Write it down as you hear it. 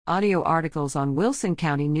Audio articles on Wilson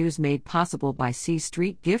County News made possible by C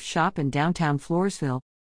Street Gift Shop in downtown Floresville.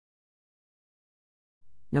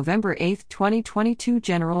 November 8, 2022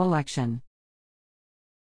 General Election.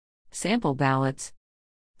 Sample ballots.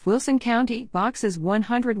 Wilson County, boxes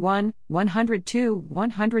 101, 102,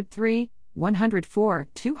 103, 104,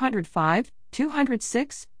 205,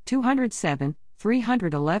 206, 207,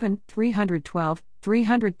 311, 312,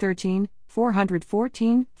 313,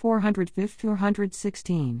 414, 415,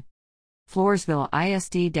 416. Floresville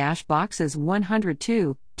ISD-boxes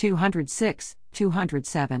 102, 206,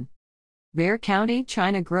 207. Bexar County,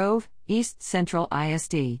 China Grove, East Central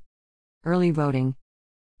ISD. Early voting.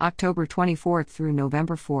 October 24 through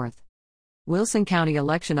November 4. Wilson County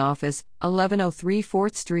Election Office, 1103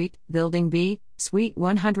 4th Street, Building B, Suite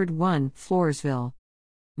 101, Floresville.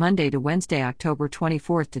 Monday to Wednesday, October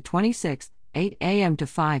 24 to 26, 8 a.m. to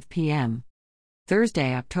 5 p.m.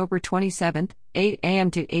 Thursday, October 27, 8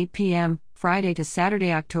 a.m. to 8 p.m., Friday to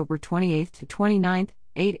Saturday, October 28 to 29,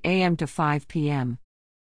 8 a.m. to 5 p.m.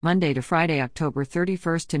 Monday to Friday, October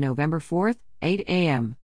 31 to November 4, 8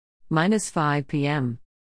 a.m. - 5 p.m.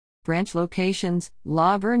 Branch locations: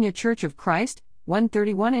 La Vernia Church of Christ,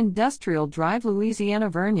 131 Industrial Drive, Louisiana,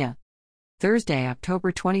 Vernia. Thursday,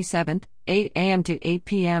 October 27, 8 a.m. to 8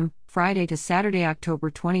 p.m., Friday to Saturday, October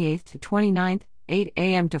 28 to 29, 8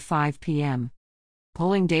 a.m. to 5 p.m.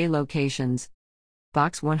 Polling day locations: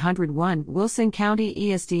 Box 101, Wilson County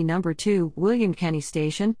ESD No. 2, William Kenny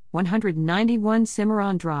Station, 191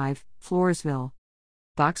 Cimarron Drive, Floresville.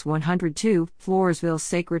 Box 102, Floresville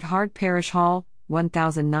Sacred Heart Parish Hall,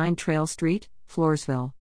 1009 Trail Street,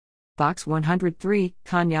 Floresville. Box 103,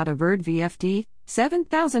 Cañada Verde VFD,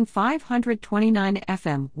 7529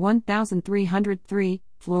 FM 1303,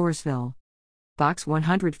 Floresville. Box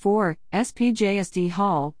 104, SPJSD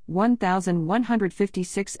Hall,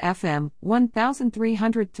 1156 FM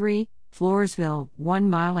 1303, Floresville, 1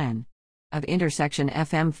 mile N. Of intersection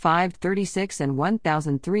FM 536 and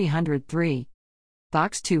 1303.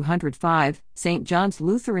 Box 205, St. John's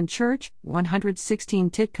Lutheran Church, 116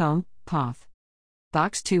 Titcomb, Poth.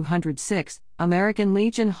 Box 206, American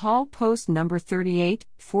Legion Hall Post No. 38,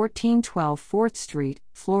 1412 4th Street,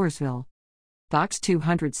 Floresville. Box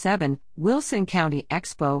 207, Wilson County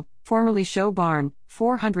Expo, formerly Show Barn,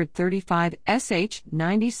 435 SH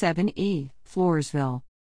 97E, Floresville.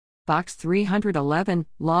 Box 311,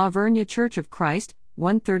 La Vernia Church of Christ,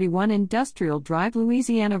 131 Industrial Drive,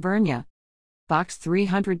 Louisiana, Vernia. Box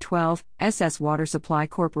 312, SS Water Supply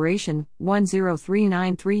Corporation,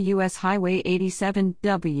 10393 U.S. Highway 87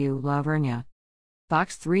 W, La Vernia.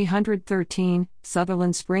 Box 313,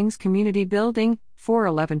 Sutherland Springs Community Building,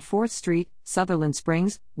 411 4th Street, Sutherland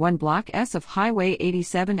Springs, 1 Block S of Highway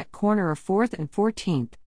 87 at corner of 4th and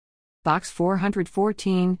 14th. Box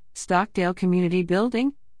 414, Stockdale Community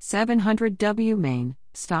Building, 700 W Main,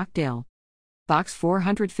 Stockdale. Box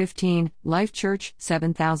 415, Life Church,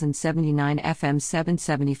 7079 FM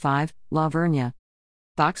 775, La Vernia.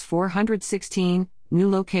 Box 416, New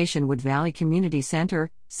Location Wood Valley Community Center,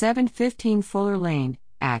 715 Fuller Lane,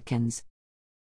 Atkins.